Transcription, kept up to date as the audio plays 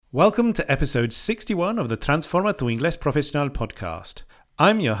Welcome to episode 61 of the Transforma tu Inglés Profesional podcast.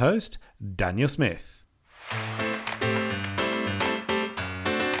 I'm your host, Daniel Smith.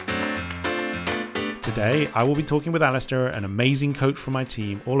 Today, I will be talking with Alistair, an amazing coach from my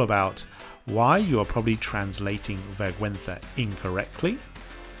team, all about why you are probably translating vergüenza incorrectly,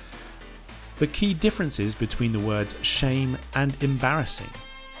 the key differences between the words shame and embarrassing,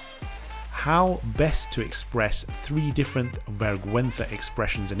 how best to express 3 different vergüenza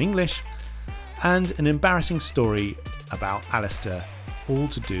expressions in English, and an embarrassing story about Alistair, all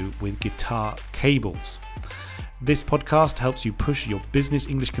to do with guitar cables. This podcast helps you push your business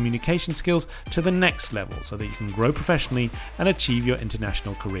English communication skills to the next level so that you can grow professionally and achieve your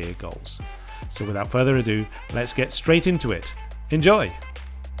international career goals. So without further ado, let's get straight into it. Enjoy!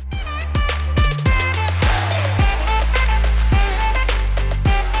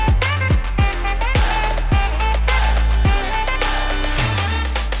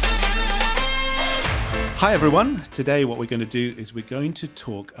 Hi everyone, today what we're going to do is we're going to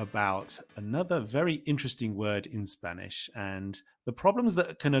talk about another very interesting word in Spanish and the problems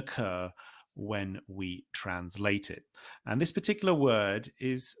that can occur when we translate it. And this particular word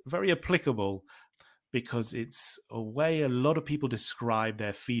is very applicable because it's a way a lot of people describe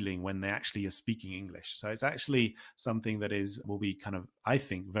their feeling when they actually are speaking English. So it's actually something that will be kind of, I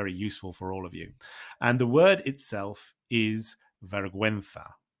think, very useful for all of you. And the word itself is vergüenza,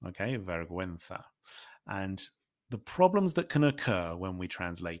 okay, vergüenza. And the problems that can occur when we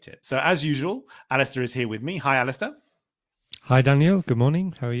translate it. So as usual, Alistair is here with me. Hi, Alistair. Hi, Daniel. Good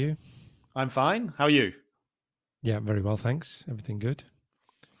morning. How are you? I'm fine. How are you? Yeah, very well, thanks. Everything good?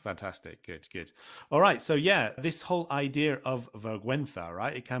 Fantastic. Good. All right. So yeah, this whole idea of vergüenza,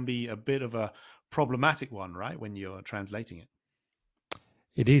 right? It can be a bit of a problematic one, right? When you're translating it.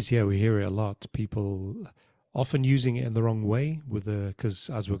 It is, yeah. We hear it a lot. People often using it in the wrong way because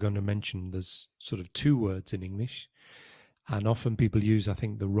as we're going to mention, there's sort of 2 words in English. And often people use, I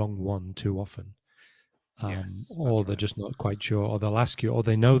think, the wrong one too often. Yes, or they're just not quite sure, or they'll ask you, or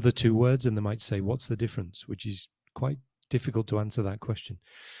they know the 2 words and they might say, what's the difference? Which is quite difficult to answer that question.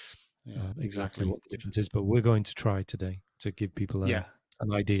 Yeah, exactly what the difference is. But we're going to try today to give people an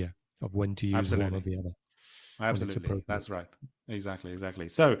idea of when to use one or the other. Absolutely. That's right. Exactly.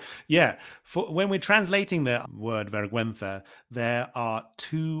 So, yeah, when we're translating the word vergüenza, there are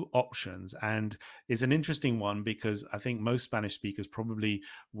 2 options. And it's an interesting one because I think most Spanish speakers probably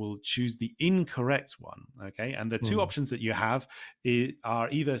will choose the incorrect one. Okay. And the 2 options that you have are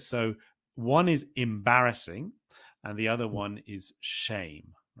either one is embarrassing and the other one is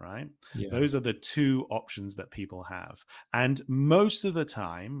shame. Right? Yeah. Those are the 2 options that people have. And most of the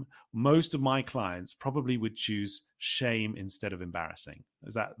time, most of my clients probably would choose shame instead of embarrassing.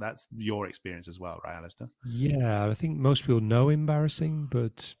 That's your experience as well, right, Alistair? Yeah, I think most people know embarrassing,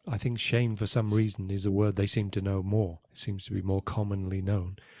 but I think shame for some reason is a word they seem to know more. It seems to be more commonly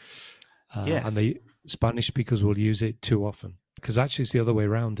known. Yes. And Spanish speakers will use it too often because actually it's the other way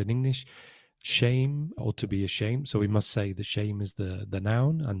around. In English, shame or to be ashamed. So we must say the shame is the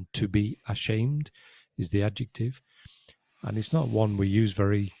noun and to be ashamed is the adjective. And it's not one we use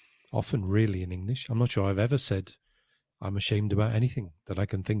very often really in English. I'm not sure I've ever said I'm ashamed about anything that I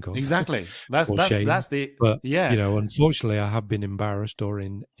can think of. Exactly. But, yeah. Unfortunately I have been embarrassed or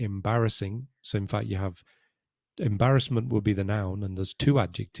in embarrassing. So in fact you have embarrassment will be the noun and there's 2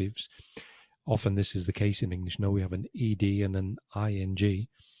 adjectives. Often this is the case in English. No, we have an ed and an ing.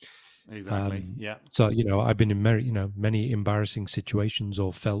 Exactly. Yeah. So, I've been in many embarrassing situations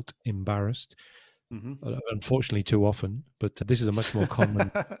or felt embarrassed, unfortunately too often, but this is a much more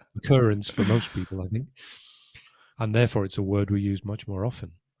common occurrence for most people, I think. And therefore it's a word we use much more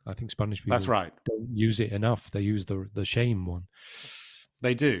often. I think Spanish people don't use it enough. They use the shame one.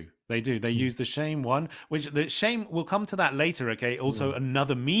 They do. They use the shame one, which the shame, we'll come to that later, okay? Also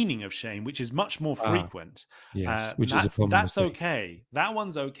another meaning of shame, which is much more frequent. Yes, which is a problem. That's okay. That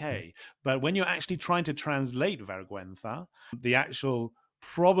one's okay. But when you're actually trying to translate vergüenza, the actual,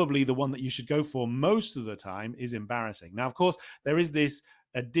 probably the one that you should go for most of the time is embarrassing. Now, of course, there is this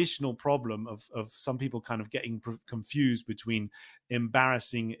additional problem of some people kind of getting confused between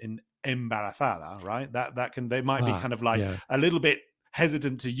embarrassing and embarazada, right? They might be kind of like a little bit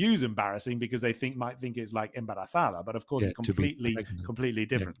hesitant to use embarrassing because they might think it's like embarazada, but of course it's completely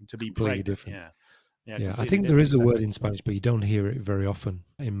different. To be pregnant. Different. Yeah. I think there is a word in Spanish, but you don't hear it very often.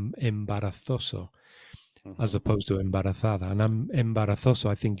 Embarazoso, as opposed to embarazada. And embarazoso,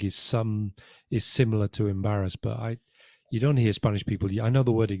 I think, is similar to embarrassed, but you don't hear Spanish people. I know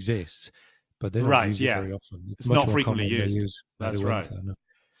the word exists, but they don't use it very often. It's not frequently used. That's right. No.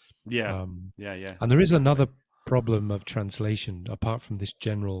 Yeah. And there is another problem of translation, apart from this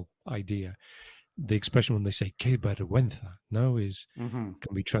general idea. The expression when they say "que vergüenza" Hmm.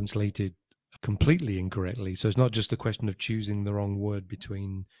 can be translated completely incorrectly. So it's not just a question of choosing the wrong word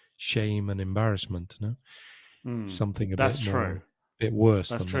between shame and embarrassment. No, Mm. something a That's bit true. more, bit worse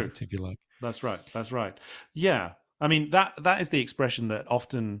That's than true. that, if you like. That's right. That's right. Yeah. I mean that is the expression that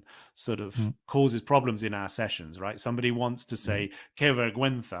often sort of Mm, causes problems in our sessions, right? Somebody wants to mm, say que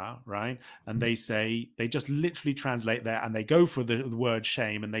vergüenza, right? And mm. they just literally translate there and they go for the word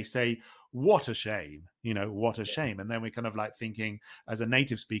shame and they say what a shame, what a shame. And then we're kind of like thinking, as a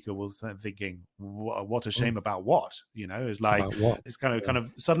native speaker, was thinking, what a Mm. shame about what? It's like About what? it's kind of Yeah. kind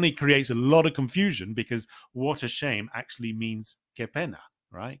of suddenly creates a lot of confusion because what a shame actually means que pena,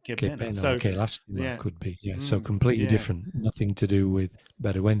 right? Que Que pena. pena or So que lástima yeah, could be. Yeah. So completely yeah, different. Nothing to do with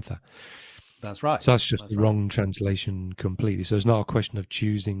vergüenza. that's right. So that's just the That's right. wrong translation completely. So it's not a question of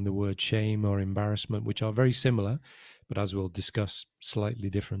choosing the word shame or embarrassment, which are very similar, but as we'll discuss, slightly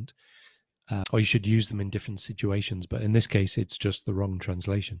different. Or you should use them in different situations. But in this case, it's just the wrong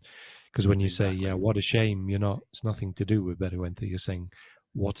translation. Because when you say, yeah, Exactly. what a shame, it's nothing to do with vergüenza. You're saying,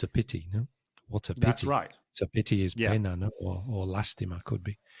 what a pity, no? What a That's pity. right. So pity is Yeah, pena, no? Or lástima could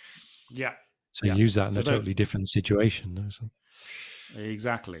be. yeah, So yeah. use that in So a totally different situation. No? So,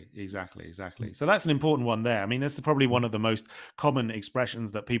 exactly. So that's an important one there. I mean, that's probably one of the most common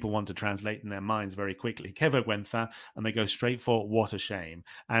expressions that people want to translate in their minds very quickly. Que vergüenza, and they go straight for what a shame,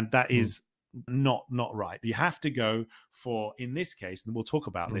 and that mm, is not right. You have to go for, in this case, and we'll talk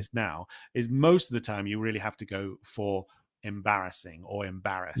about mm, this now, is most of the time you really have to go for embarrassing or yeah,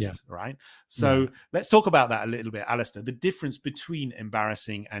 embarrassed, right? yeah. So let's talk about that a little bit, Alistair, the difference between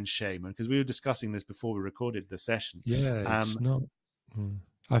embarrassing and shame, because we were discussing this before we recorded the session. Yeah, it's um not.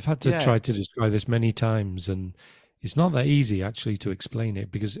 I've had to yeah. try to describe this many times, and it's not that easy actually to explain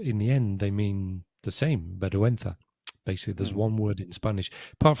it because in the end they mean the same, vergüenza. Basically, there's Mm, one word in Spanish,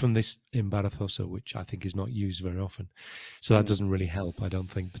 apart from this embarazoso, which I think is not used very often. So that mm, doesn't really help, I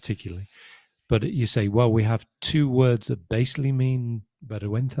don't think, particularly. But you say, well, we have two words that basically mean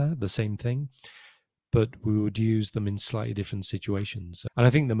vergüenza, the same thing, but we would use them in slightly different situations. And I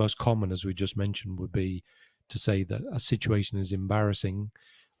think the most common, as we just mentioned, would be to say that a situation is embarrassing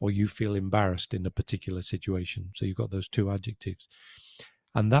or you feel embarrassed in a particular situation. So you've got those two adjectives.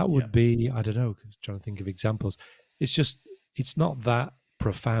 And that yeah, would be, I don't know, 'cause trying to think of examples. It's just, it's not that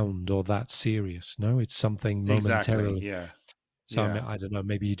profound or that serious. No, it's something exactly. momentarily. Yeah, So yeah, I don't know,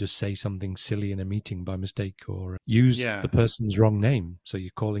 maybe you just say something silly in a meeting by mistake or use the yeah. person's wrong name. So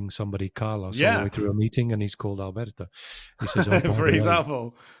you're calling somebody Carlos all the way Yeah. through a meeting and he's called Alberto. He says, oh, by for the way.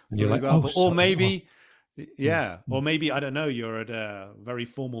 example And you're for like, oh, example or sorry. Oh, maybe mm, yeah, mm, or maybe, I don't know, you're at a very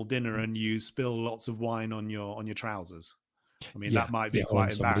formal dinner mm. and you spill lots of wine on your trousers. I mean, Yeah. that might be Yeah. Or on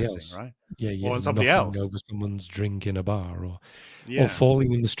quite somebody embarrassing, else. right? Yeah. Or Yeah. on somebody Knocking else. over someone's drink in a bar or Yeah.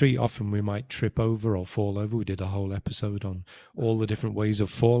 falling in the street. Often we might trip over or fall over. We did a whole episode on all the different ways of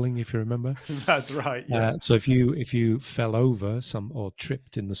falling, if you remember. That's right. Yeah. So if you fell over some or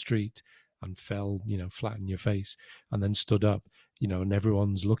tripped in the street and fell, flat in your face, and then stood up, and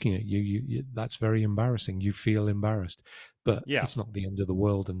everyone's looking at you, that's very embarrassing. You feel embarrassed, but Yeah. it's not the end of the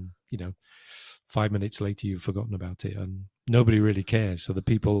world. And 5 minutes later, you've forgotten about it, and nobody really cares. So the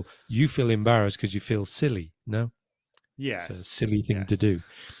people you feel embarrassed because you feel silly. No, it's a Yes. silly thing to Yes. do.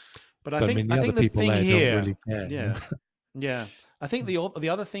 But I But I think mean, I the other think the people thing there don't here, really care. No? yeah, yeah, I think the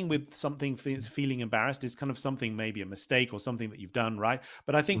other thing with something feeling embarrassed is kind of something, maybe a mistake or something that you've done, right?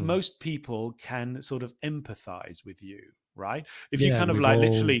 But I think Mm. most people can sort of empathize with you, right? If you Yeah, kind of we've like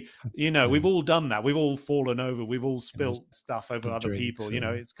all, literally, yeah, we've all done that. We've all fallen over. We've all and spilt stuff over some other people. drinks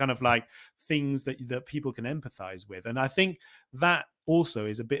and It's kind of like things that people can empathize with, and I think that also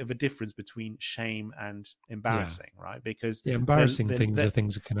is a bit of a difference between shame and yeah. embarrassing, right? Because Yeah, embarrassing things are the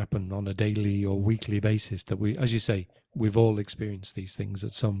things that can happen on a daily or weekly basis that we, as you say, we've all experienced these things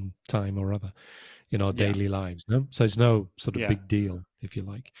at some time or other in our yeah, daily lives. No, so it's no sort of yeah. big deal, if you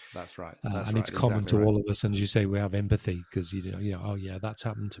like, That's right. and That's it's right. common Exactly to right. all of us. And as you say, we have empathy because oh yeah, that's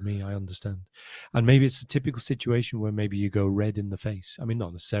happened to me. I understand, and maybe it's a typical situation where maybe you go red in the face. I mean,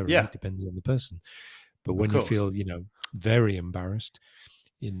 not necessarily; Yeah, it depends on the person. But of when you course. feel, very embarrassed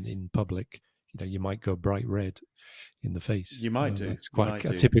in public, you might go bright red in the face. You might do. That's You quite might a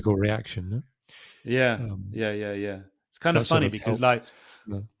do. typical reaction. No? Yeah. Um, Yeah. It's kind so of that sort funny of because, helps. like,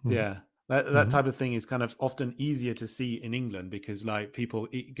 No. Mhm. yeah, that Mhm. type of thing is kind of often easier to see in England because, like, people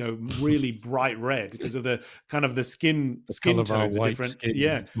go really bright red because of the kind of the The color skin of our tones are white different. skin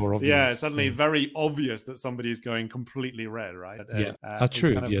Yeah. is more Yeah. It's obvious. suddenly Yeah. very obvious that somebody is going completely red, right? Yeah. It's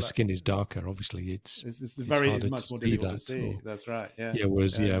True. kind If of your like skin is darker, obviously it's it's harder to much more see difficult to that. see. Or That's right. Yeah. yeah,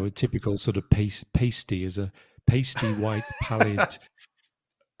 whereas Yeah. with typical sort of pasty is a pasty white, pallid,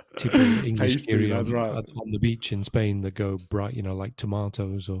 typical English Pasty, kiri that's right. on the beach in Spain that go bright, like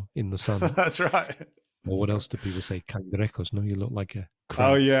tomatoes or in the sun. That's right. Or That's what right. else do people say? Cangrejos. No, you look like a Oh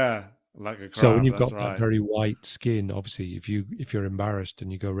crab. yeah, like a So when crab. you've That's got that right. very white skin, obviously, if you're embarrassed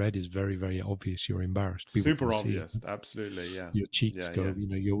and you go red, it's very, very obvious you're embarrassed. People can Super see it. obvious. Absolutely. Yeah. Your cheeks Yeah. go.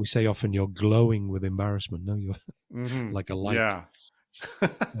 Yeah. We say often you're glowing with embarrassment. No, you're Mm-hmm. like a light. Yeah.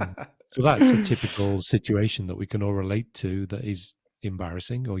 So that's a typical situation that we can all relate to. That is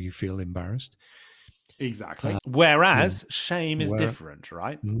embarrassing, or you feel embarrassed. Exactly. Yeah. Whereas shame is Where, different,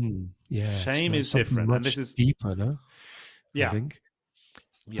 right? yeah, it's Shame is something different. And this much is, deeper. No, I yeah, think.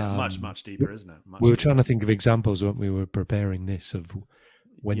 yeah, much, Um, much we deeper, isn't it? we Much were trying to deeper. think of examples when we were preparing this of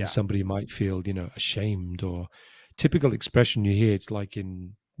when Yeah. somebody might feel, ashamed, or typical expression you hear. It's like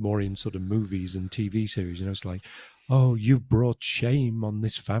more in sort of movies and TV series. It's like, oh, you've brought shame on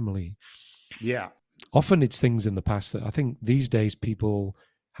this family. Yeah. Often it's things in the past that I think these days people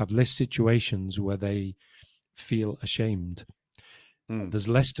have less situations where they feel ashamed. Mm. There's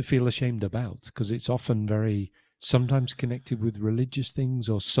less to feel ashamed about because it's often very sometimes connected with religious things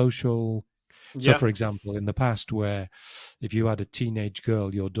or social. So, Yeah. for example, in the past, where if you had a teenage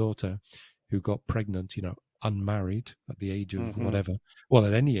girl, your daughter, who got pregnant, unmarried at the age of Mm-hmm. whatever, well,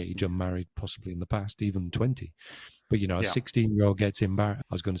 at any age, unmarried, possibly in the past, even 20. But, a Yeah. 16-year-old gets embarrassed.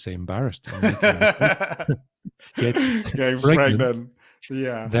 I was going to say embarrassed. I'm making a mistake. Gets Getting pregnant. pregnant.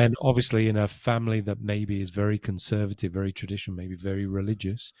 Yeah. Then, obviously, in a family that maybe is very conservative, very traditional, maybe very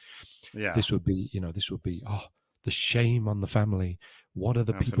religious, Yeah. this would be the shame on the family. What are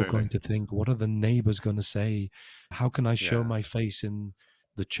the people Absolutely. going to think? What are the neighbors going to say? How can I show Yeah. my face in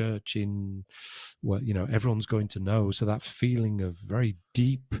the church? Everyone's going to know. So that feeling of very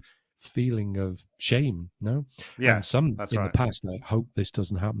deep feeling of shame, no? And Yes. some That's in the right. past, I hope this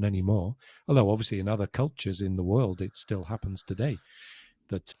doesn't happen anymore. Although obviously in other cultures in the world, it still happens today.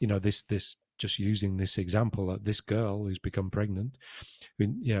 That this just using this example, that this girl who's become pregnant,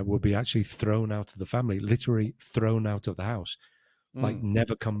 will be actually thrown out of the family, literally thrown out of the house, like Mm.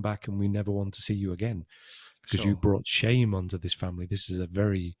 never come back, and we never want to see you again because you Sure. brought shame onto this family. This is a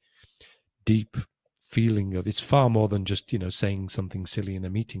very deep feeling of, it's far more than just saying something silly in a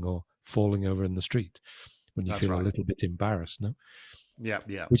meeting or falling over in the street when you That's feel a right. little bit embarrassed, no? Yeah.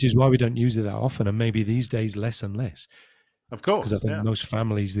 Yeah. Which is why we don't use it that often, and maybe these days less and less, Of because I course. think Yeah. most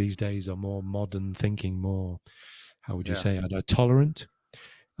families these days are more modern thinking, more, how would you Yeah. say, tolerant,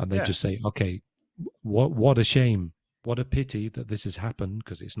 and they Yeah. just say, okay, what a shame, what a pity that this has happened,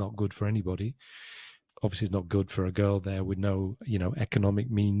 because it's not good for anybody. Obviously it's not good for a girl there with no economic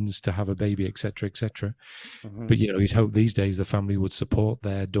means to have a baby, etc., etc. Mm-hmm. But you'd hope these days the family would support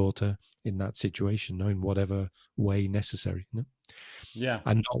their daughter in that situation, in whatever way necessary, Yeah.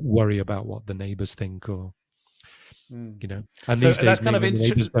 and not worry about what the neighbors think, or Mm. and So these days that's kind of the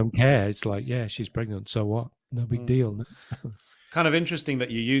neighbors don't care. It's like, yeah, she's pregnant, so what? No big deal. No? It's kind of interesting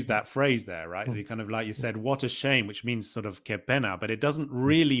that you use that phrase there, right? Mm, You kind of, like you said, what a shame, which means sort of que pena, but it doesn't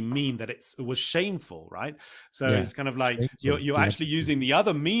really mean that it was shameful, right? So yeah, it's kind of like shameful. you're The actually opposite. using the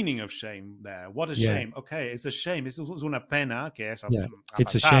other meaning of shame there. What a Yeah, shame. Okay, it's a shame. Es una pena que eso yeah. ha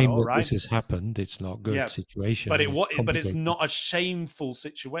It's a shame pasado, that right? this has happened. It's not good Yeah, but situation. It's but it's complicated. not a shameful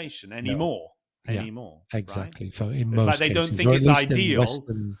situation No. anymore, Yeah, right? exactly. For in It's like most they don't cases, think or at it's least in ideal.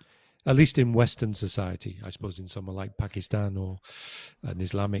 Western, at least in Western society, I suppose in somewhere like Pakistan or an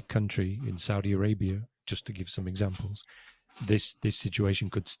Islamic country in Saudi Arabia, just to give some examples, this situation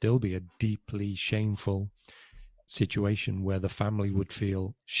could still be a deeply shameful situation where the family would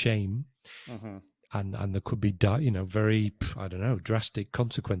feel shame, Hmm. and there could be very, I don't know, drastic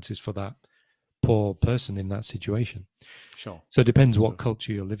consequences for that poor person in that situation. Sure. So it depends what So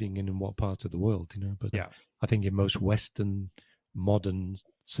culture you're living in and what part of the world, But yeah, I think in most Western modern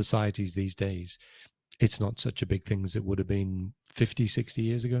societies these days, it's not such a big thing as it would have been 50, 60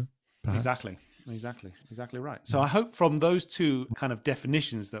 years ago, perhaps. Exactly right. So I hope from those two kind of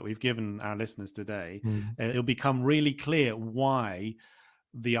definitions that we've given our listeners today, Mm. it'll become really clear why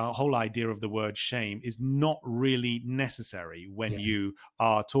the whole idea of the word shame is not really necessary when Yeah. you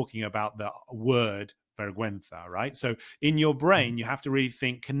are talking about the word vergüenza, right? So in your Mm. brain, you have to really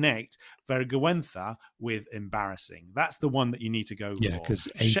connect vergüenza with embarrassing. That's the one that you need to go Yeah, for. because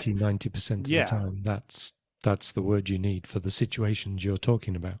 80, 90% of the Yeah. time, that's the word you need for the situations you're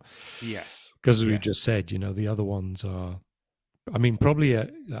talking about. Yes. Because as we Yes. just said, the other ones are, I mean, probably a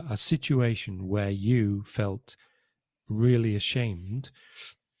situation where you felt really ashamed,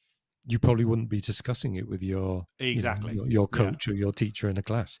 you probably wouldn't be discussing it with your Exactly. your Yeah. coach or your teacher in a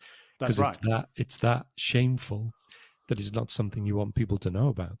class, That's because right. it's that shameful that is not something you want people to know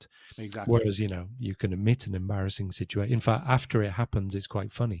about. Exactly. Whereas, you can admit an embarrassing situation. In fact, after it happens, it's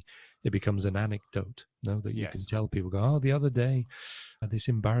quite funny. It becomes an anecdote, that you can Yes. tell people, go, oh, the other day, I had this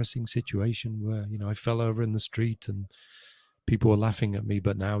embarrassing situation where, I fell over in the street and people were laughing at me,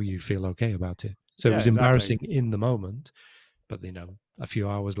 but now you feel okay about it. So it Yeah, was exactly. embarrassing in the moment, but a few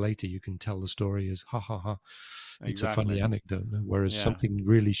hours later, you can tell the story as ha ha ha. It's a funny Exactly. anecdote. No? Whereas Yeah. something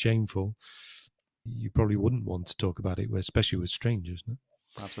really shameful, you probably wouldn't want to talk about it, especially with strangers. No?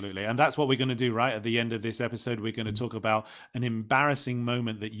 Absolutely. And that's what we're going to do, right? At the end of this episode, we're going to talk about an embarrassing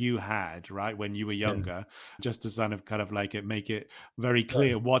moment that you had, right, when you were Yeah. younger, just to kind of like make it very Yeah.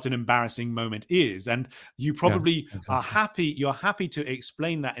 clear what an embarrassing moment is. And you Yeah, probably are exactly. you're happy to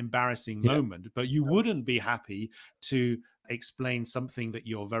explain that embarrassing Yeah. moment, but you wouldn't be happy to explain something that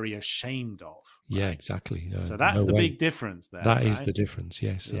you're very ashamed of, Yeah, right? exactly. So that's No the way. big difference there, That is right? the difference,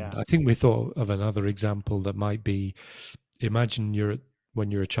 yes. And Yeah. I think we thought of another example that might be, imagine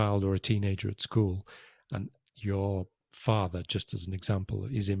when you're a child or a teenager at school and your father, just as an example,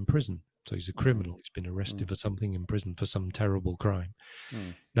 is in prison. So he's a Mm, criminal. He's been arrested mm, for something, in prison for some terrible crime.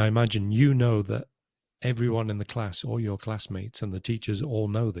 mm. Now imagine that everyone in the class, all your classmates and the teachers all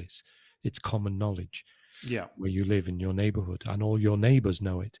know this. It's common knowledge Yeah. where you live in your neighborhood, and all your neighbors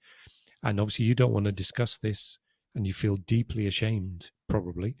know it. And obviously you don't want to discuss this, and you feel deeply ashamed,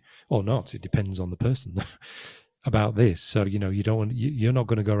 probably, or not. It depends on the person. About this. So, you don't want, you're not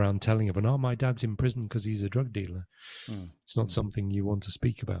going to go around telling everyone, oh, my dad's in prison because he's a drug dealer. Mm, It's not mm. something you want to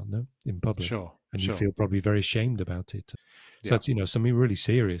speak about, no, in public. Sure. And you Sure. feel probably very ashamed about it. So Yeah. it's, something really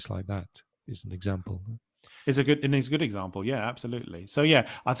serious like that is an example. It's a good example. Yeah, absolutely. So yeah,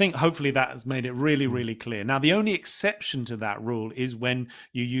 I think hopefully that has made it really, Mm. really clear. Now, the only exception to that rule is when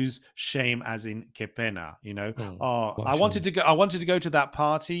you use shame as in que pena. Oh, What a I wanted shame. to go. I wanted to go to that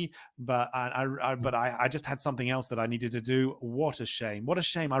party, but Mm. I just had something else that I needed to do. What a shame! What a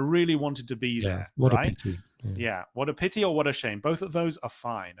shame! I really wanted to be Yeah, there. what a Right? pity. Yeah. Yeah. What a pity or what a shame. Both of those are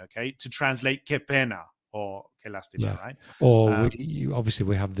fine. Okay. To translate que pena or que lástima. Yeah. Right. Or Um, obviously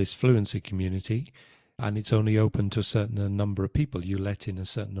we have this fluency community, and it's only open to a certain number of people. You let in a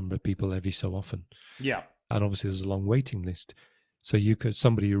certain number of people every so often. yeah. And obviously there's a long waiting list. So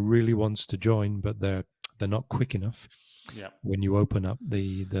somebody who really wants to join, but they're not quick enough. Yeah. When you open up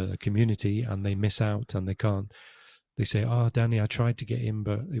the community and they miss out and they can't, they say, oh, Danny, I tried to get in,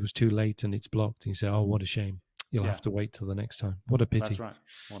 but it was too late and it's blocked. And you say, oh, what a shame. You'll Yeah. have to wait till the next time. What a pity. That's right.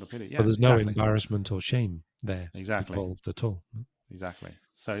 What a pity. But Yeah. there's no Exactly. embarrassment or shame there Exactly. involved at all. Exactly.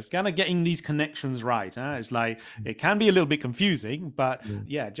 So it's kind of getting these connections right. It's like it can be a little bit confusing, but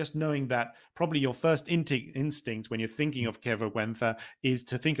yeah, just knowing that probably your first instinct when you're thinking of que vergüenza is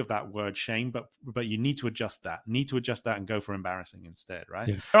to think of that word shame, but you need to adjust that. And go for embarrassing instead, right?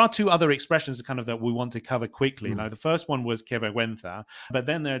 Yeah. There are two other expressions kind of that we want to cover quickly. Mm. The first one was que vergüenza, but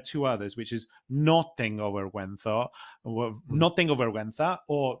then there are two others, which is no tengo vergüenza, or no tengo vergüenza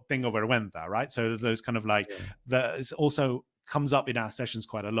or tengo vergüenza, right? So there's those kind of like it's also comes up in our sessions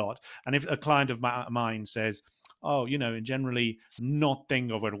quite a lot. And if a client of mine says, oh, generally no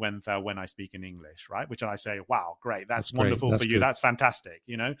tengo vergüenza when I speak in English, right? Which I say, wow, great. That's wonderful great. That's for you. good. That's fantastic,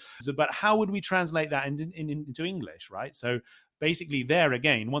 but how would we translate that into English, right? So basically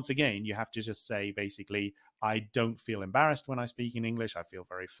once again, you have to just say, basically, I don't feel embarrassed when I speak in English. I feel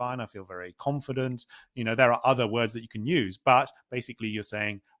very fine. I feel very confident. There are other words that you can use, but basically you're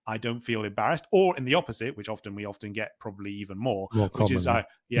saying, I don't feel embarrassed, or in the opposite, which we often get probably even more which is, I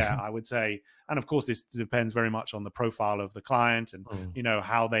would say, and of course, this depends very much on the profile of the client and,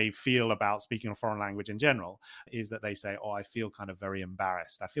 how they feel about speaking a foreign language in general, is that they say, oh, I feel kind of very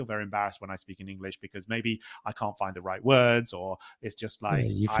embarrassed. I feel very embarrassed when I speak in English because maybe I can't find the right words, or it's just like,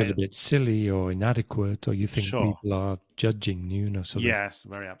 you feel a bit silly or inadequate, or you think people are judging you, sort of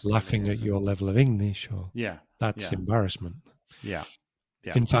very absolutely laughing at your level of English, or that's embarrassment. Yeah.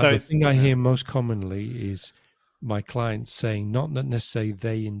 In fact, the thing I hear most commonly is my clients saying, not necessarily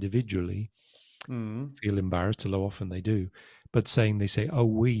they individually feel embarrassed, although often they do, but they say, oh,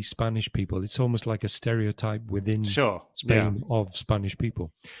 we Spanish people. It's almost like a stereotype within Spain of Spanish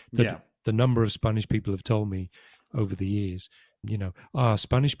people. That the number of Spanish people have told me over the years,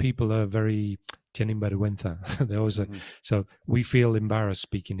 Spanish people are very tienen vergüenza. They always say, so we feel embarrassed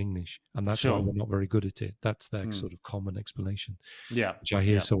speaking English, and that's why we're not very good at it. That's their sort of common explanation, which I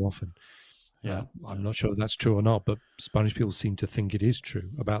hear so often. I'm not sure if that's true or not, but Spanish people seem to think it is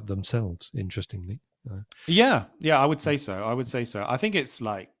true about themselves, interestingly. Yeah, yeah, I would say so. I would say so. I think it's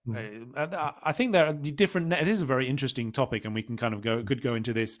like Mm, I think there are the different. It is a very interesting topic, and we can kind of could go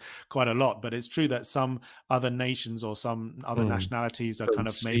into this quite a lot. But it's true that some other nations or some other mm. nationalities are kind Don't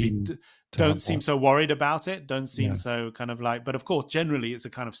of maybe seem to don't have seem that. so worried about it. Don't seem Yeah, so kind of like. But of course, generally, it's a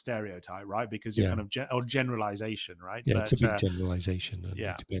kind of stereotype, right? Because you're yeah, kind of or generalization, right? yeah. It's a But big generalization, and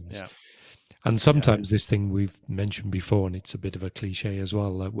it yeah, depends. yeah, And yeah, sometimes this thing we've mentioned before, and it's a bit of a cliche as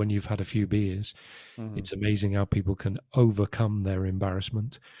well. Like when you've had a few beers, hmm it's amazing how people can overcome their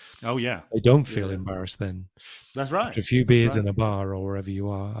embarrassment. oh yeah, They don't yeah, feel yeah. embarrassed then. That's right. After a few That's beers right. in a bar or wherever you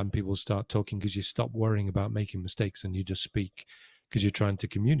are, and people start talking because you stop worrying about making mistakes and you just speak because you're trying to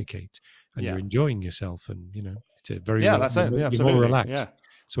communicate and you're Yeah, enjoying yourself, and it's a very yeah. That's it. Yeah, you're more absolutely. Yeah, relaxed.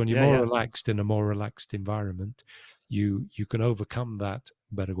 So when you're yeah, more yeah. relaxed in a more relaxed environment, you can overcome that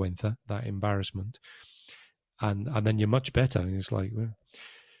vergüenza, that embarrassment, and then you're much better. And it's like, well,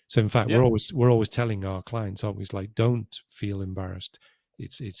 so in fact, Yeah, we're always telling our clients, always like, don't feel embarrassed.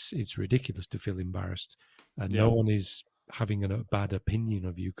 It's ridiculous to feel embarrassed, and no yeah, one is having a bad opinion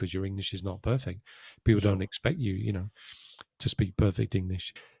of you because your English is not perfect. for People don't sure. expect you, to speak perfect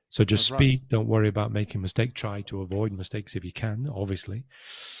English. So just That's right. speak. Don't worry about making mistakes. Try to avoid mistakes if you can, obviously.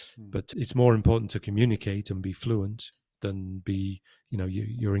 Mm. But it's more important to communicate and be fluent than be,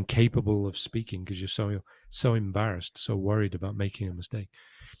 you're incapable of speaking because you're so embarrassed, so worried about making a mistake.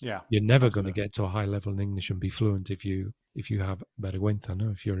 Yeah, You're never going to absolutely. get to a high level in English and be fluent if you have vergüenza,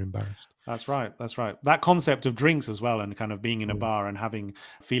 no, if you're embarrassed. That's right. That's right. That concept of drinks as well, and kind of being in a Mm, bar and having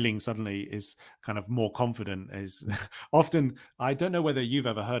feeling suddenly is kind of more confident is mm, often. I don't know whether you've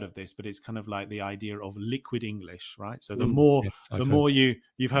ever heard of this, but it's kind of like the idea of liquid English, right? So yes, the I've heard more that.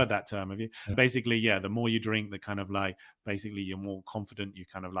 you've Yeah, heard that term, have you? yeah, Basically, yeah, the more you drink, the kind of like basically you're more confident. You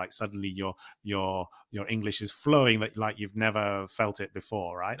kind of like suddenly your English is flowing that like you've never felt it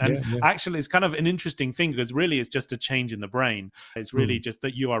before, right? And yeah, yeah. actually, it's kind of an interesting thing because really it's just a change in the brain. It's really Mm, just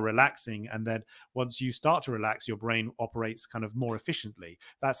that you are relaxing, and then once you start to relax, your brain operates kind of more efficiently.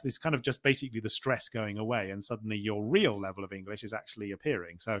 That's this kind of just basically the stress going away, and suddenly your real level of English is actually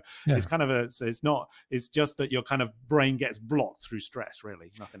appearing. So it's yeah, kind of it's not, it's just that your kind of brain gets blocked through stress,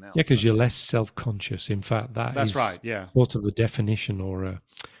 really, nothing yeah, else. because But you're less self-conscious. In fact, that that's is right. Yeah. sort of the definition, or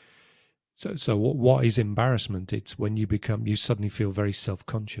so what is embarrassment? It's when you suddenly feel very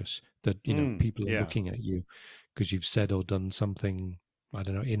self-conscious that people are Yeah. looking at you because you've said or done something, I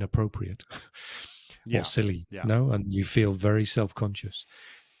don't know, inappropriate or Yeah. silly, Yeah. and you feel very self-conscious.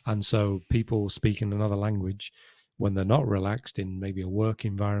 And so people speak in another language when they're not relaxed in maybe a work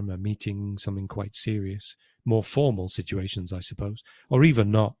environment, a meeting, something quite serious, more formal situations, I suppose, or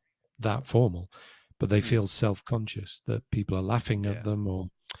even not that formal, but they Mm. feel self-conscious that people are laughing at Yeah. them,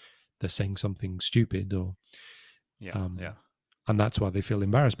 or they're saying something stupid, or Yeah. um, Yeah. and that's why they feel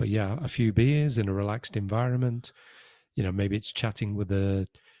embarrassed. But yeah, a few beers in a relaxed environment, maybe it's chatting with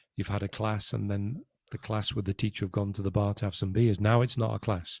you've had a class, and then the class with the teacher have gone to the bar to have some beers. Now it's not a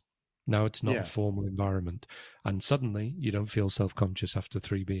class. Now it's not a Yeah. formal environment. And suddenly you don't feel self-conscious after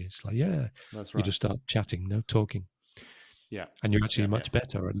 3 beers. Like, yeah, That's you right. just start chatting, no talking. Yeah. And you're actually Yeah. Yeah. much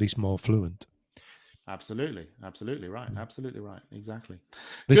better, or at least more fluent. Absolutely. Absolutely right. Mm. Absolutely right. Exactly.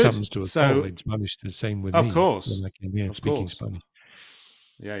 This Good. happens to us all So, in Spanish. The same with of me course, when I came here of speaking course. Spanish.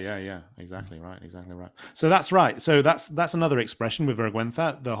 Yeah, yeah, yeah. Mm. Exactly right. Exactly right. So that's right. So that's another expression with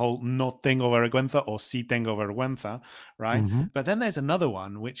vergüenza, the whole no tengo vergüenza or si tengo vergüenza, right? Mm-hmm. But then there's another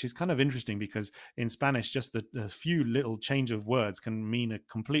one which is kind of interesting because in Spanish, just a few little change of words can mean a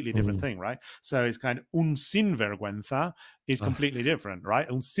completely different Mm. thing, right? So it's kind of un sinvergüenza is Ah, completely different, right?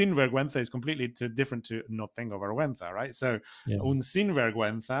 Un sinvergüenza is completely different to no tengo vergüenza, right? So yeah. un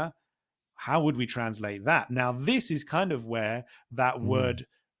sinvergüenza, how would we translate that? Now, this is kind of where that Mm. word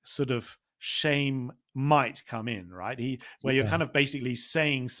sort of shame might come in, right? Where you're Yeah. kind of basically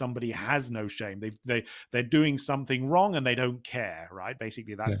saying somebody has no shame. They're doing something wrong and they don't care, right?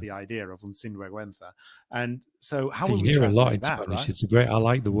 Basically, that's Yeah. the idea of un sinvergüenza. And so, how Yeah, would you we hear a lot translate in that, Spanish. right? It's a great. I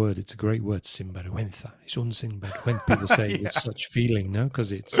like the word. It's a great word. Sinvergüenza. It's un sinvergüenza. People say it with Yeah, such feeling, no,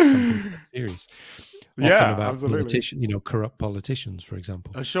 because it's something quite serious. Often yeah, about absolutely. corrupt politicians, for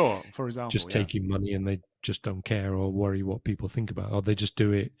example, Sure. For example, just yeah. taking money and they just don't care or worry what people think about, or they just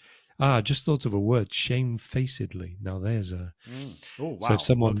do it. I just thought of a word, shamefacedly. Now there's a Oh, so if wow.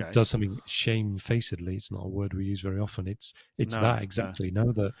 someone Okay. does something shamefacedly, it's not a word we use very often. It's No, that no. exactly.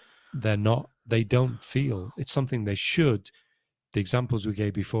 No, that they don't feel it's something they should. The examples we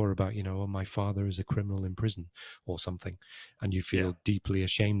gave before about, oh, my father is a criminal in prison or something, and you Yeah. feel deeply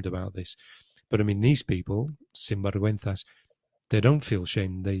ashamed about this. But I mean, these people, sinvergüenzas, they don't feel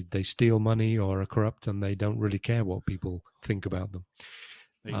shame. They steal money or are corrupt, and they don't really care what people think about them.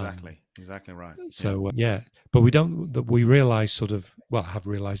 Exactly right. Yeah. So yeah, but we don't. We realize sort of. Well, I have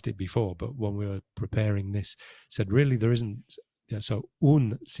realized it before, but when we were preparing this, said really there isn't. Yeah, so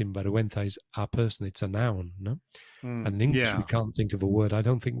un sinvergüenza is a person. It's a noun, no? And in English we Yeah. can't think of a word. I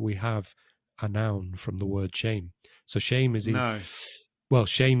don't think we have a noun from the word shame. So shame is No. well,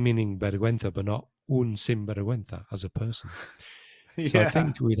 shame meaning vergüenza, but not un sinvergüenza as a person. So I Yeah.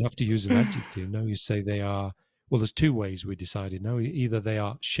 think we'd have to use an adjective. No, you say they are. Well, there's two ways we decided. No, either they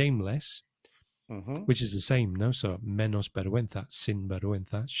are shameless, Mm-hmm. which is the same. No, so menos vergüenza, sin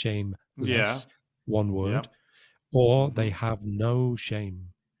vergüenza, Yeah. shameless, one Yep. word, or Mm-hmm. they have no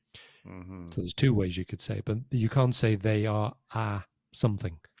shame. Mm-hmm. So there's two ways you could say it, but you can't say they are a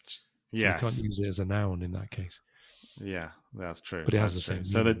something. So you can't Yes. use it as a noun in that case. Yeah, that's true. But it has That's the true.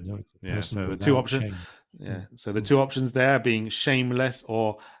 same So meaning. No, it's a person so the two without options, shame. yeah. Mm, So the mm. two options there being shameless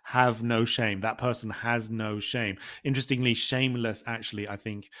or have no shame. That person has no shame. Interestingly, Shameless actually I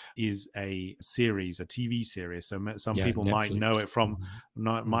think is a series, a TV series. So some Yeah, people might know Netflix. it from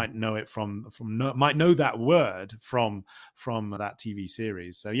Mm. might know it might know that word from that TV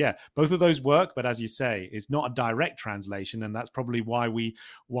series. So yeah, both of those work, but as you say, it's not a direct translation, and that's probably why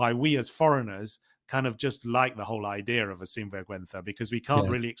we as foreigners kind of just like the whole idea of a sinvergüenza, because we can't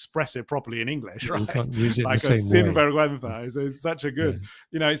Yeah, really express it properly in English, yeah, we right? can't use it in the Like a same way. Mm. sinvergüenza is such a Yeah, good,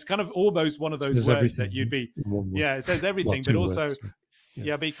 it's kind of almost one of those says words everything, that you'd no? be, In one word. yeah, it says Well, everything, but two also, words. So, yeah,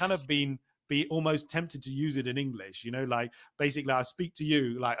 yeah, be kind of be almost tempted to use it in English, like basically I speak to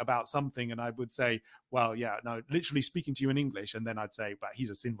you like about something and I would say, well, yeah, no, literally speaking to you in English, and then I'd say, but he's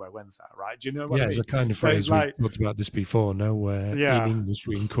a sinvergüenza, right? Do you know what I yeah, it's a mean? kind of So it's phrase we like, talked about this before. No, where in yeah, English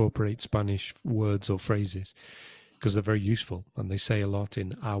we incorporate Spanish words or phrases because they're very useful and they say a lot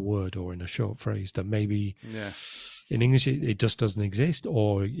in our word or in a short phrase that maybe yeah, in English it just doesn't exist,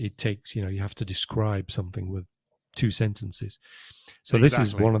 or it takes you have to describe something with two sentences. So this is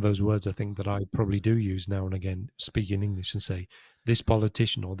exactly. one of those words I think that I probably do use now and again, speak in English and say this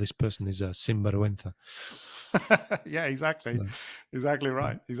politician or this person is a sinvergüenza. Yeah, exactly. No, Exactly mm.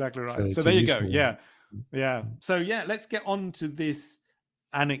 right. Exactly So right. So it's a there you go. useful one. Yeah. Yeah. Mm. So yeah, let's get on to this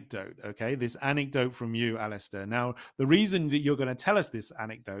anecdote. Okay. This anecdote from you, Alistair. Now, the reason that you're going to tell us this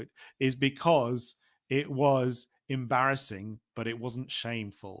anecdote is because it was embarrassing, but it wasn't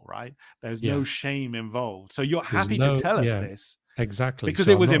shameful, right? There's no Yeah, shame involved. So you're there's happy to no, tell us yeah, this exactly. because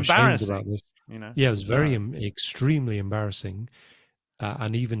So it I'm was not ashamed about embarrassing, this. you know? Yeah, it was very No. extremely embarrassing.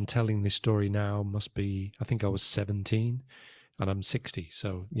 And even telling this story now must be, I think I was 17 and I'm 60.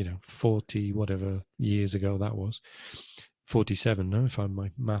 So, 40 whatever years ago that was. 47 now, if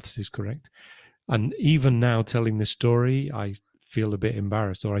my maths is correct. And even now telling this story, I feel a bit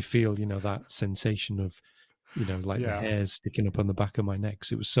embarrassed, or I feel, that sensation of, like the Yeah. hairs sticking up on the back of my neck.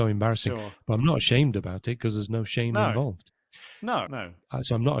 So it was so embarrassing. Sure. But I'm not ashamed about it because there's no shame No. involved. No.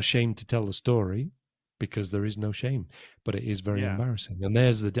 So I'm not ashamed to tell the story because there is no shame, but it is very Yeah. embarrassing. And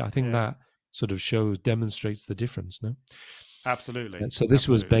there's I think Yeah. that sort of demonstrates the difference, no? Absolutely. So this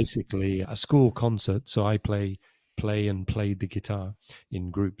was Absolutely. basically a school concert. So I play and played the guitar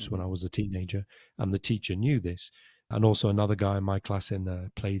in groups when Mm-hmm. I was a teenager, and the teacher knew this. And also another guy in my class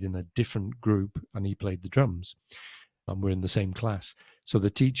played in a different group, and he played the drums. And we're in the same class. So the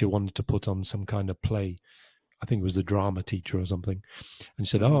teacher wanted to put on some kind of play. I think it was the drama teacher or something. And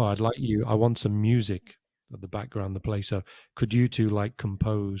she said, "Oh, Mm. I want some music at the background of the play. So could you two like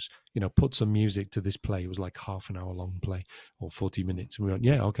compose, put some music to this play?" It was like half an hour long play or 40 minutes. And we went,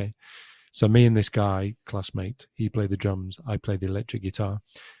 "Yeah, okay." So me and this guy, classmate, he played the drums, I played the electric guitar.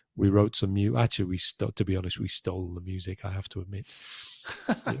 We wrote some Actually, to be honest, we stole the music, I have to admit.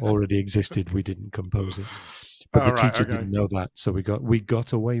 It already existed. We didn't compose it. But the All right. teacher Okay. didn't know that. So we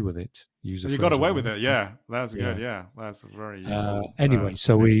got away with it, use a You got phrasal away with verb. it. Yeah. That's good. Yeah. Yeah. That's a very useful Anyway,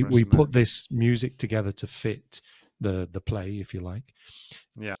 so we expression there. put this music together to fit the play, if you like.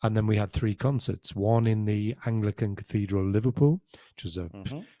 Yeah. And then we had 3 concerts, one in the Anglican Cathedral, Liverpool, which was a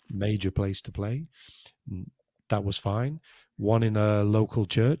Mm-hmm. major place to play. That was fine. One in a local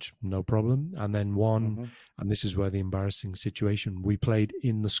church, no problem. And then one, Mm-hmm. and this is where the embarrassing situation, we played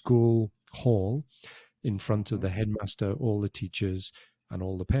in the school hall in front of Mm-hmm. the headmaster, all the teachers, and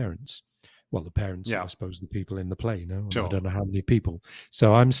all the parents. Well, the parents, I Yeah. suppose, the people in the play, no? I Sure. don't know how many people.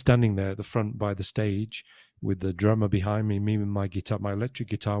 So I'm standing there at the front by the stage with the drummer behind me with my guitar, my electric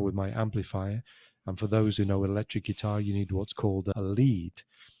guitar with my amplifier. And for those who know electric guitar, you need what's called a lead,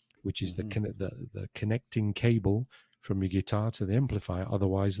 which is Mm-hmm. the connecting cable from your guitar to the amplifier.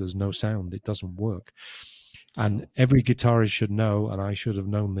 Otherwise, there's no sound. It doesn't work. And Sure. every guitarist should know, and I should have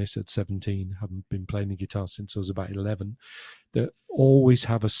known this at 17, haven't been playing the guitar since I was about 11, that always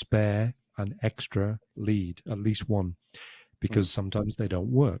have a spare, an extra lead, at least one, because Mm. sometimes they don't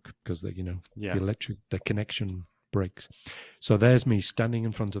work because Yeah. the connection breaks. So there's me standing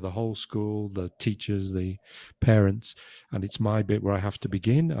in front of the whole school, the teachers, the parents, and it's my bit where I have to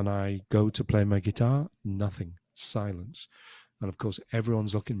begin, and I go to play my guitar, nothing, silence. And of course,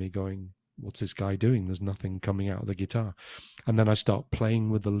 everyone's looking at me going, what's this guy doing? There's nothing coming out of the guitar. And then I start playing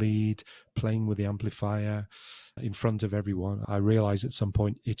with the lead, playing with the amplifier in front of everyone. I realize at some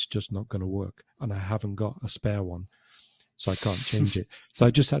point it's just not going to work, and I haven't got a spare one, so I can't change it. So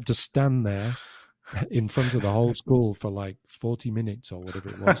I just had to stand there in front of the whole school for like 40 minutes or whatever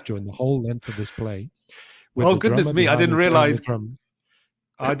it was during the whole length of this play with Oh the goodness drummer me! I behind didn't me playing the realize. drums.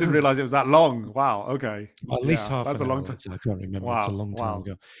 I didn't realize it was that long. Wow. Okay. At least Yeah, half that's an a hour, long time. let's say. I can't remember. It's a Wow. long time Wow.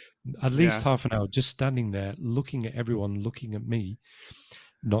 ago. At least Yeah. half an hour just standing there looking at everyone, looking at me,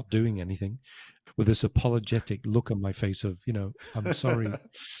 not doing anything, with this apologetic look on my face of, I'm sorry.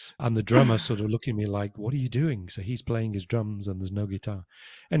 And the drummer sort of looking at me like, what are you doing? So he's playing his drums and there's no guitar.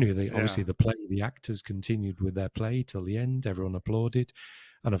 Anyway, Yeah. obviously the actors continued with their play till the end. Everyone applauded.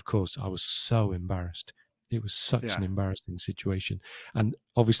 And of course, I was so embarrassed. It was such Yeah. an embarrassing situation. And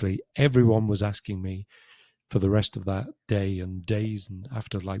obviously, everyone was asking me for the rest of that day and days and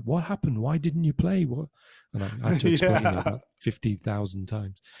after, like, what happened? Why didn't you play? What? And I had to explain it Yeah. about 50,000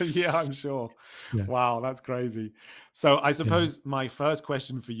 times. Yeah, I'm sure. Yeah. Wow, that's crazy. So I Yeah. suppose my first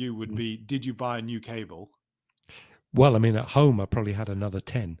question for you would Mm. be, did you buy a new cable? Well, I mean, at home, I probably had another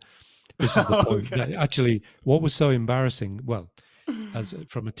 10. This is the point. Okay. Actually, what was so embarrassing, well, as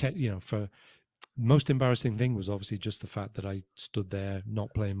from a for most embarrassing thing was obviously just the fact that I stood there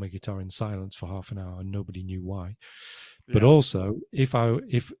not playing my guitar in silence for half an hour and nobody knew why. But Yeah. also, if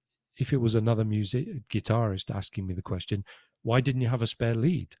it was another guitarist asking me the question, why didn't you have a spare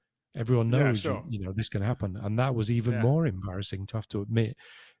lead? Everyone Yeah, knows sure. this can happen, and that was even Yeah. more embarrassing to have to admit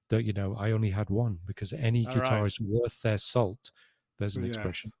that I only had one, because any All right. guitarist worth their salt, there's an Yes.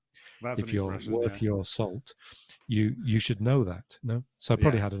 expression. That's an If you're expression, yeah. worth your salt, you should know that. No, so I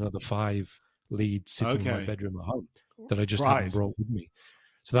probably Yeah. had another 5 leads sitting in my Okay. bedroom at home that I just hadn't Right. brought with me.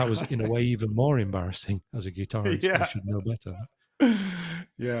 So that was, in a Right. way, even more embarrassing. As a guitarist, I Yeah. should know better.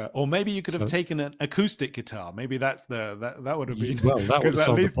 Yeah. Or maybe you could have So, taken an acoustic guitar. Maybe that would have been, well, that would because have at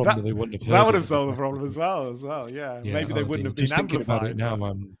solved the least problem, that that they wouldn't have that heard would it have at the solved the back. problem as well. As well. Yeah. Yeah. Maybe they Oh wouldn't dear. have been Just thinking about it amplified, now, but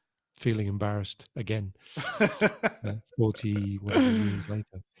I'm feeling embarrassed again. 40 whatever years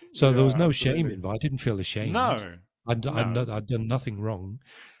later. So there was yeah, no shame absolutely. involved. I didn't feel ashamed. No. No. I'd done nothing wrong.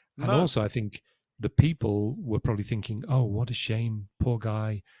 And No. also, I think the people were probably thinking, oh, what a shame, poor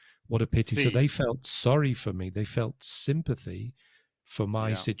guy, what a pity. So See. they felt sorry for me. They felt sympathy for my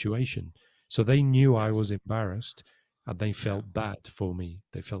Yeah. situation. So they knew I Yes. was embarrassed and they Yeah. felt bad for me.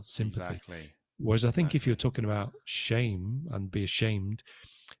 They felt sympathy. Exactly. Whereas I think if you're Exactly. talking about shame and be ashamed,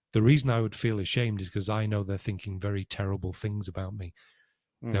 the reason I would feel ashamed is because I know they're thinking very terrible things about me.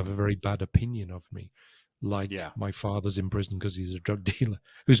 They have a Mm. very bad opinion of me. Like Yeah. my father's in prison because he's a drug dealer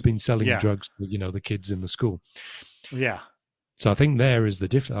who's been selling Yeah. drugs to, the kids in the school. Yeah. So I think there is the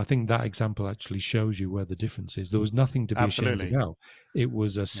difference. I think that example actually shows you where the difference is. There was nothing to be ashamed Absolutely. about. It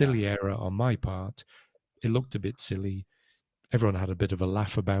was a Yeah. silly error on my part. It looked a bit silly. Everyone had a bit of a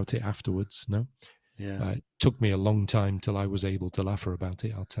laugh about it afterwards. No, Yeah. it took me a long time till I was able to laugh about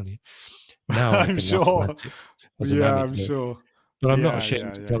it, I'll tell you. Now I I'm can laugh sure. about it as an Yeah, I'm anecdote. sure. But I'm not Yeah, ashamed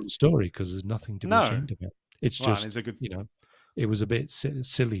yeah, to yeah. tell the story because there's nothing to be No. ashamed about. It's Well, and just, it's a good, it was a bit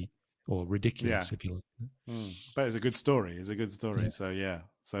silly or yeah. ridiculous, if you like. But it's a good story. It's a good story. Yeah. So yeah.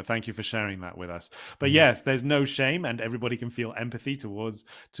 So thank you for sharing that with us. But Mm. yes, there's no shame, and everybody can feel empathy towards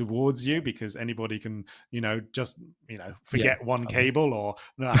you, because anybody can, just Yeah. forget one I mean, cable, or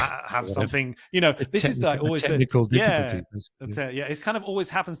have whatever. something. This is like A always technical yeah. difficulty. That's it. Yeah, it's kind of always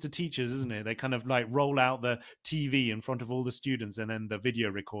happens to teachers, isn't it? They kind of like roll out the TV in front of all the students, and then the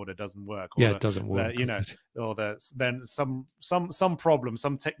video recorder doesn't work, or Yeah, it doesn't work. or then some problem,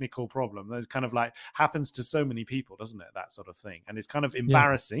 some technical problem. There's kind of like happens to so many people, doesn't it? That sort of thing, and it's kind of Yeah.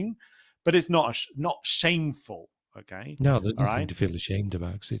 embarrassing, but it's not shameful. Okay, No, there's all nothing right. to feel ashamed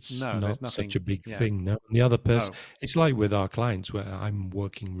about because it's No, not there's nothing. such a big Yeah, thing. No, and the other person, no. it's like with our clients where I'm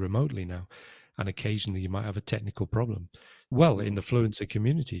working remotely now, and occasionally you might have a technical problem. Well, in the Fluencer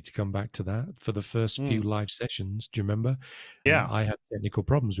community, to come back to that, for the first few live sessions, do you remember? Yeah. I had technical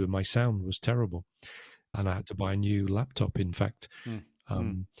problems with my sound was terrible, and I had to buy a new laptop, in fact.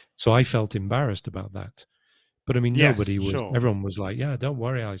 So I felt embarrassed about that. But I mean, Yes, sure. everyone was like, yeah, don't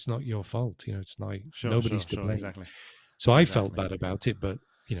worry, Al, it's not your fault. It's like nobody's to blame. Exactly. So I felt bad about it, but,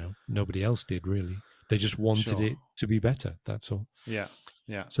 nobody else did really. They just wanted it to be better. That's all. Yeah.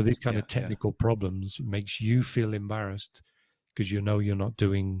 Yeah. So these kind of technical problems makes you feel embarrassed because you're not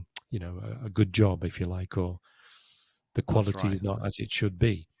doing, a good job, if you like, or the That's quality right. is not as it should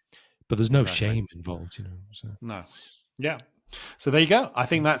be. But there's no Exactly. shame involved, you know. So. No. Yeah. So there you go. I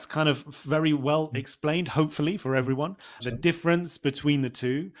think that's kind of very well explained, hopefully, for everyone. The So, difference between the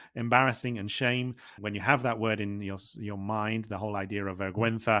two, embarrassing and shame, when you have that word in your mind, the whole idea of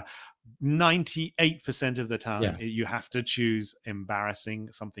vergüenza, 98% of the time, yeah, you have to choose embarrassing.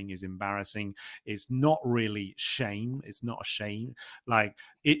 Something is embarrassing. It's not really shame. It's not a shame. Like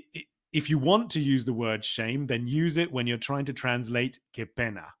if you want to use the word shame, then use it when you're trying to translate que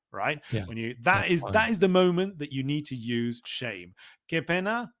pena, right? yeah, When you that's fine. that is the moment that you need to use shame. Que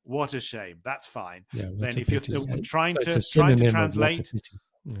pena, what a shame. That's fine. Yeah, what Then a if you're pity. trying So it's a to synonym of what a translate, pity.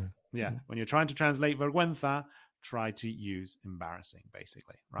 Yeah. yeah, Mm. when you're trying to translate vergüenza, try to use embarrassing,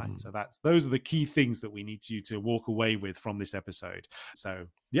 basically, right? Mm. So those are the key things that we need you to walk away with from this episode. So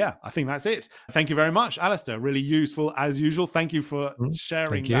yeah, I think that's it. Thank you very much, Alistair. Really useful as usual. Thank you for Thank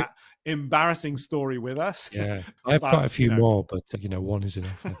sharing you. that embarrassing story with us. Yeah, I have quite a But few more, but one is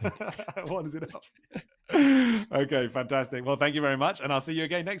enough, I think. one is enough. Okay, fantastic. Well, thank you very much, and I'll see you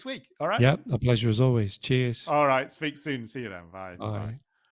again next week. All right. Yeah, a pleasure as always. Cheers. All right. Speak soon. See you then. Bye. Bye. Bye.